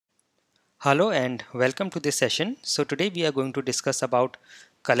Hello and welcome to this session. So today we are going to discuss about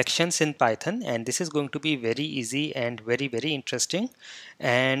collections in Python, and this is going to be very easy and very interesting.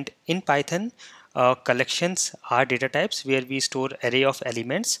 And in Python, collections are data types where we store array of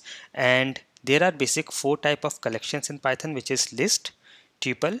elements, and there are basic four type of collections in Python, which is list,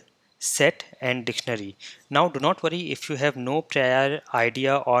 tuple, set and dictionary. Now do not worry if you have no prior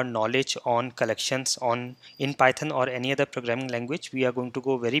idea or knowledge on collections on in Python or any other programming language. We are going to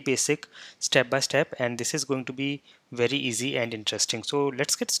go very basic step by step, and this is going to be very easy and interesting. So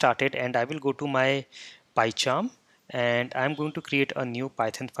let's get started, and I will go to my PyCharm and I'm going to create a new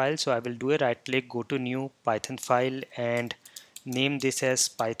Python file. So I will do a right click, go to new Python file and name this as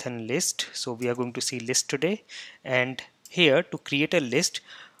Python list. So we are going to see list today, and here to create a list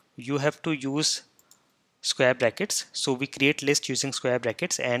you have to use square brackets. So we create list using square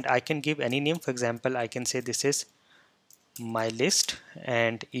brackets, and I can give any name. For example, I can say this is my list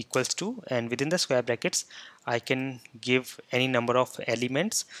and equals to, and within the square brackets I can give any number of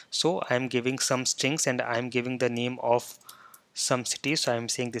elements. So I'm giving some strings and I'm giving the name of some city. So I'm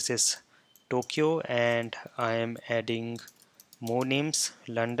saying this is Tokyo, and I am adding more names,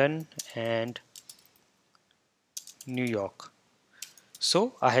 London and New York.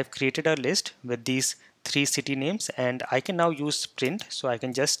 So I have created a list with these three city names, and I can now use print. So I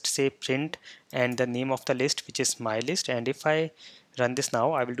can just say print and the name of the list, which is my list. And if I run this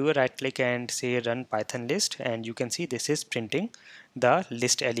now, I will do a right click and say run Python list, and you can see this is printing the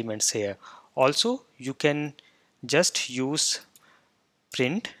list elements here. Also, you can just use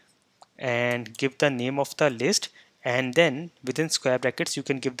print and give the name of the list, and then within square brackets you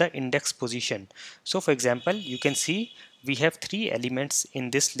can give the index position. So for example, you can see we have three elements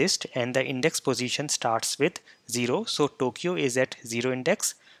in this list and the index position starts with 0. So Tokyo is at 0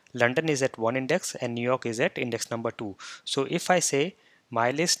 index, London is at 1 index and New York is at index number 2. So if I say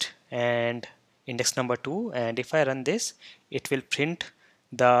my list and index number 2, and if I run this, it will print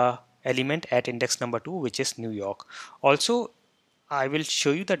the element at index number 2, which is New York. Also, I will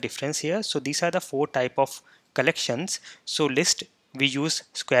show you the difference here. So these are the four type of collections. So list, we use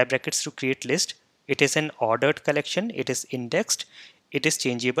square brackets to create list. It is an ordered collection, it is indexed, it is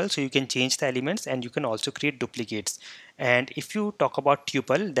changeable, so you can change the elements, and you can also create duplicates. And if you talk about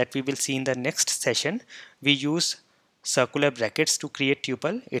tuple, that we will see in the next session, we use circular brackets to create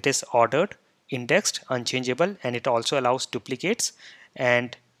tuple. It is ordered, indexed, unchangeable, and it also allows duplicates.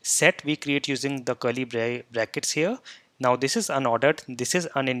 And set we create using the curly brackets here. Now this is unordered, this is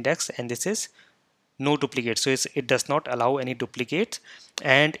unindexed, and this is no duplicate, so it does not allow any duplicates.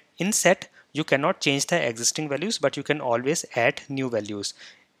 And in set you cannot change the existing values, but you can always add new values.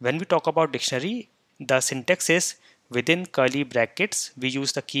 When we talk about dictionary, the syntax is within curly brackets we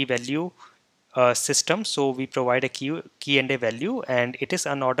use the key value system. So we provide a key and a value, and it is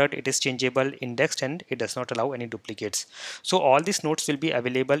unordered, it is changeable, indexed, and it does not allow any duplicates. So all these notes will be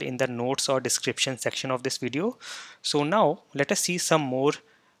available in the notes or description section of this video. So now let us see some more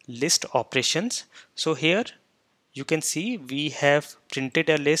list operations. So here you can see we have printed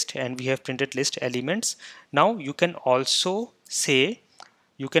a list and we have printed list elements. Now you can also say,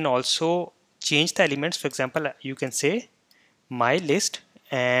 you can also change the elements. For example, you can say my list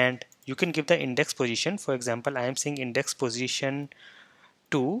and you can give the index position. For example, I am saying index position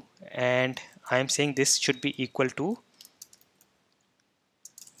 2, and I am saying this should be equal to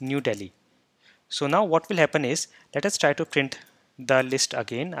New Delhi. So now what will happen is, let us try to print the list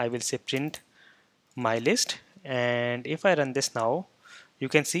again. I will say print my list, and if I run this now, you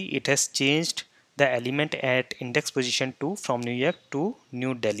can see it has changed the element at index position 2 from New York to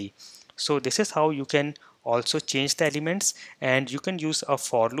New Delhi. So this is how you can also change the elements, and you can use a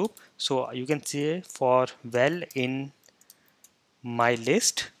for loop. So you can say for well in my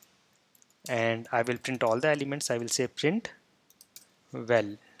list, and I will print all the elements. I will say print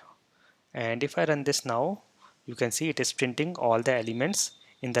well, and if I run this now, you can see it is printing all the elements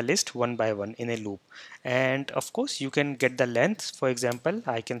in the list one by one in a loop. And of course you can get the length. For example,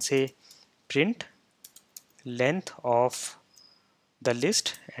 I can say print length of the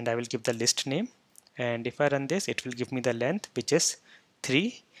list, and I will give the list name, and if I run this, it will give me the length, which is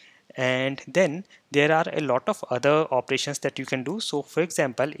 3. And then there are a lot of other operations that you can do. So for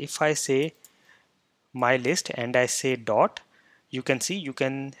example, if I say my list and I say dot, you can see you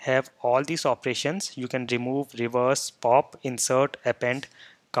can have all these operations. You can remove, reverse, pop, insert, append,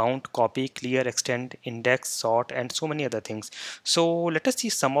 count, copy, clear, extend, index, sort, and so many other things. So let us see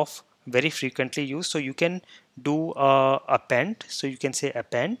some of very frequently used. So you can do append. So you can say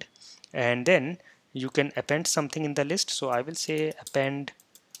append, and then you can append something in the list. So I will say append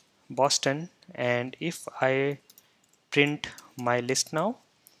Boston, and if I print my list now,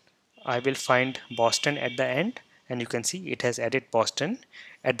 I will find Boston at the end, and you can see it has added Boston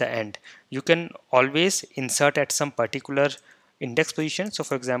at the end. You can always insert at some particular index position. So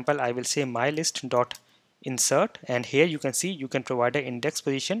for example, I will say my list dot insert, and here you can see you can provide an index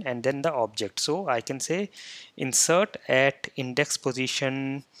position and then the object. So I can say insert at index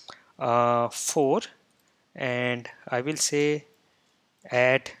position 4, and I will say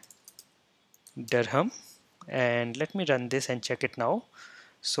add Durham, and let me run this and check it now.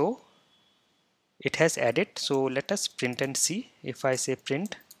 So it has added. So let us print and see. If I say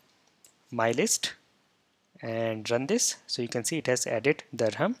print my list and run this, so you can see it has added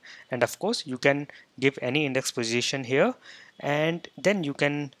Durham, and of course you can give any index position here, and then you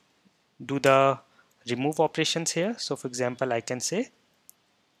can do the remove operations here. So for example, I can say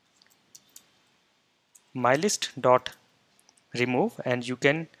my list dot remove, and you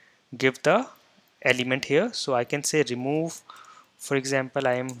can give the element here. So I can say remove, for example,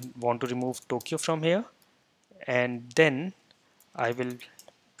 I want to remove Tokyo from here, and then I will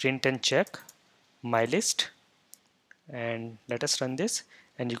print and check my list, and let us run this,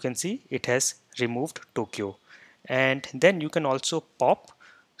 and you can see it has removed Tokyo. And then you can also pop.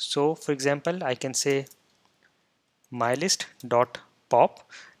 So for example, I can say my list dot pop.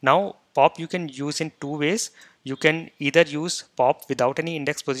 Now pop you can use in two ways. You can either use pop without any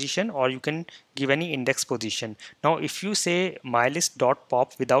index position, or you can give any index position. Now if you say my list dot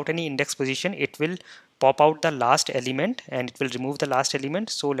pop without any index position, it will pop out the last element and it will remove the last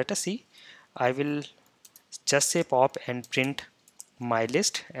element. So let us see. I will just say pop and print my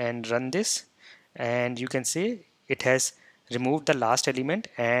list and run this, and you can see it has removed the last element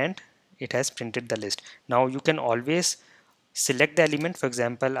and it has printed the list. Now you can always select the element. For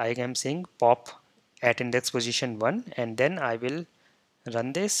example, I am saying pop at index position 1, and then I will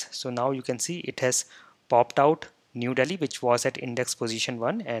run this. So now you can see it has popped out New Delhi, which was at index position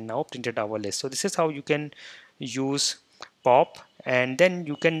 1, and now printed our list. So this is how you can use pop, and then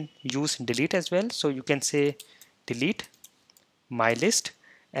you can use delete as well. So you can say delete my list,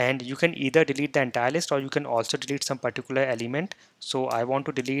 and you can either delete the entire list or you can also delete some particular element. So I want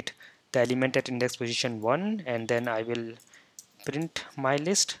to delete the element at index position 1, and then I will print my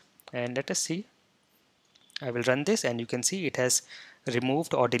list, and let us see. I will run this, and you can see it has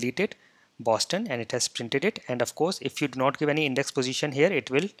removed or deleted Boston and it has printed it. And of course, if you do not give any index position here,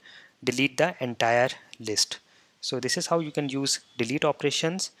 it will delete the entire list. So this is how you can use delete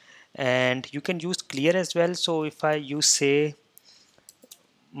operations, and you can use clear as well. So if I use say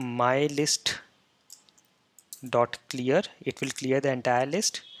my list dot clear, it will clear the entire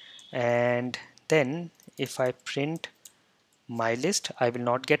list. And then if I print my list, I will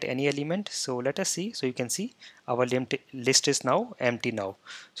not get any element. So let us see. So you can see our list is now empty now.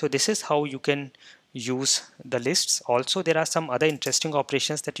 So this is how you can use the lists. Also there are some other interesting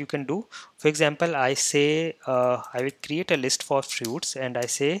operations that you can do. For example, I say I will create a list for fruits, and I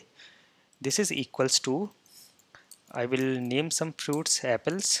say this is equals to, I will name some fruits,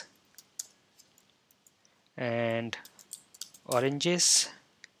 apples and oranges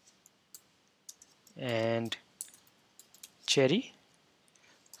and cherry.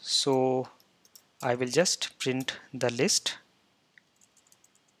 So I will just print the list.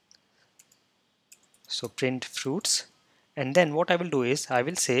 So print fruits, and then what I will do is I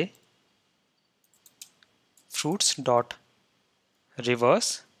will say fruits dot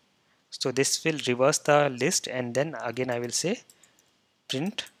reverse. So this will reverse the list, and then again I will say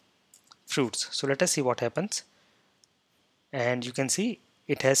print fruits. So let us see what happens, and you can see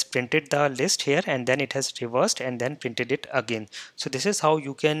it has printed the list here, and then it has reversed and then printed it again. So this is how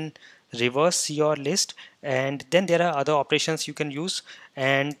you can reverse your list, and then there are other operations you can use.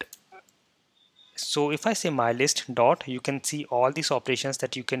 And so if I say my list dot, you can see all these operations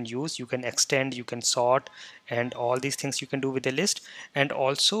that you can use. You can extend, you can sort, and all these things you can do with the list. And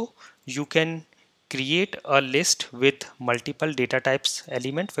also you can create a list with multiple data types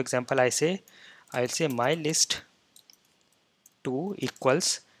element. For example, I'll say my list 2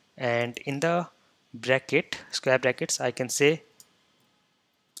 equals, and in the bracket, square brackets, I can say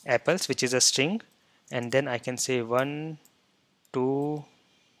apples, which is a string, and then I can say 1 2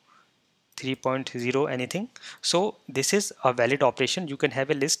 3.0 anything. So this is a valid operation. You can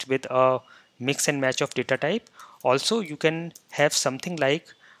have a list with a mix and match of data type. Also you can have something like,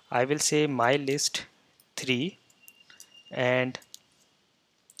 I will say my list 3, and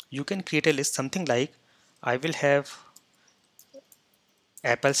you can create a list something like, I will have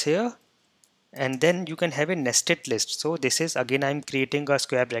apples here, and then you can have a nested list. So this is again I'm creating a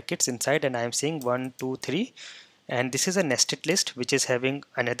square brackets inside, and I'm saying 1 2 3, and this is a nested list which is having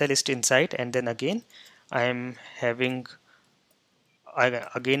another list inside, and then again I'm having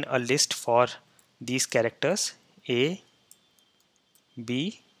again a list for these characters A,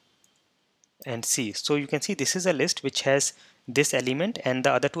 B and C. So you can see this is a list which has this element and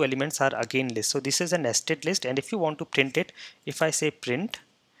the other two elements are again list. So this is a nested list, and if you want to print it, if I say print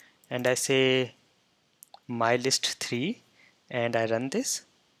and I say my list 3 and I run this,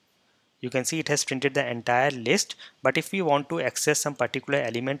 you can see it has printed the entire list. But if we want to access some particular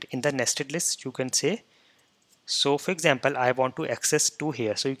element in the nested list, you can say, so for example, I want to access 2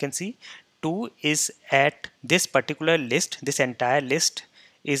 here. So you can see 2 is at this particular list. This entire list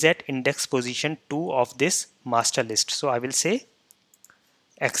is at index position 2 of this master list. So I will say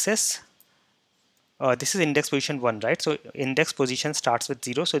access. This is index position 1, right? So index position starts with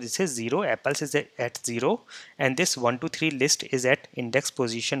 0. So this is 0. Apples is at 0. And this 1, 2, 3 list is at index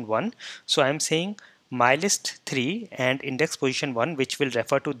position 1. So I'm saying my list 3 and index position 1, which will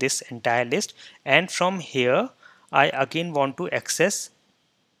refer to this entire list. And from here, I again want to access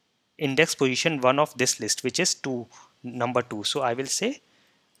index position 1 of this list, which is 2, number 2. So I will say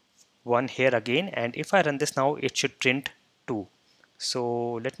 1 here again, and if I run this now, it should print 2.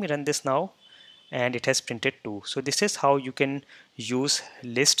 So let me run this now, and it has printed 2. So this is how you can use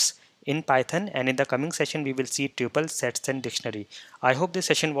lists in Python, and in the coming session we will see tuple, sets and dictionary. I hope this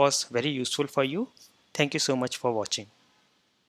session was very useful for you. Thank you so much for watching.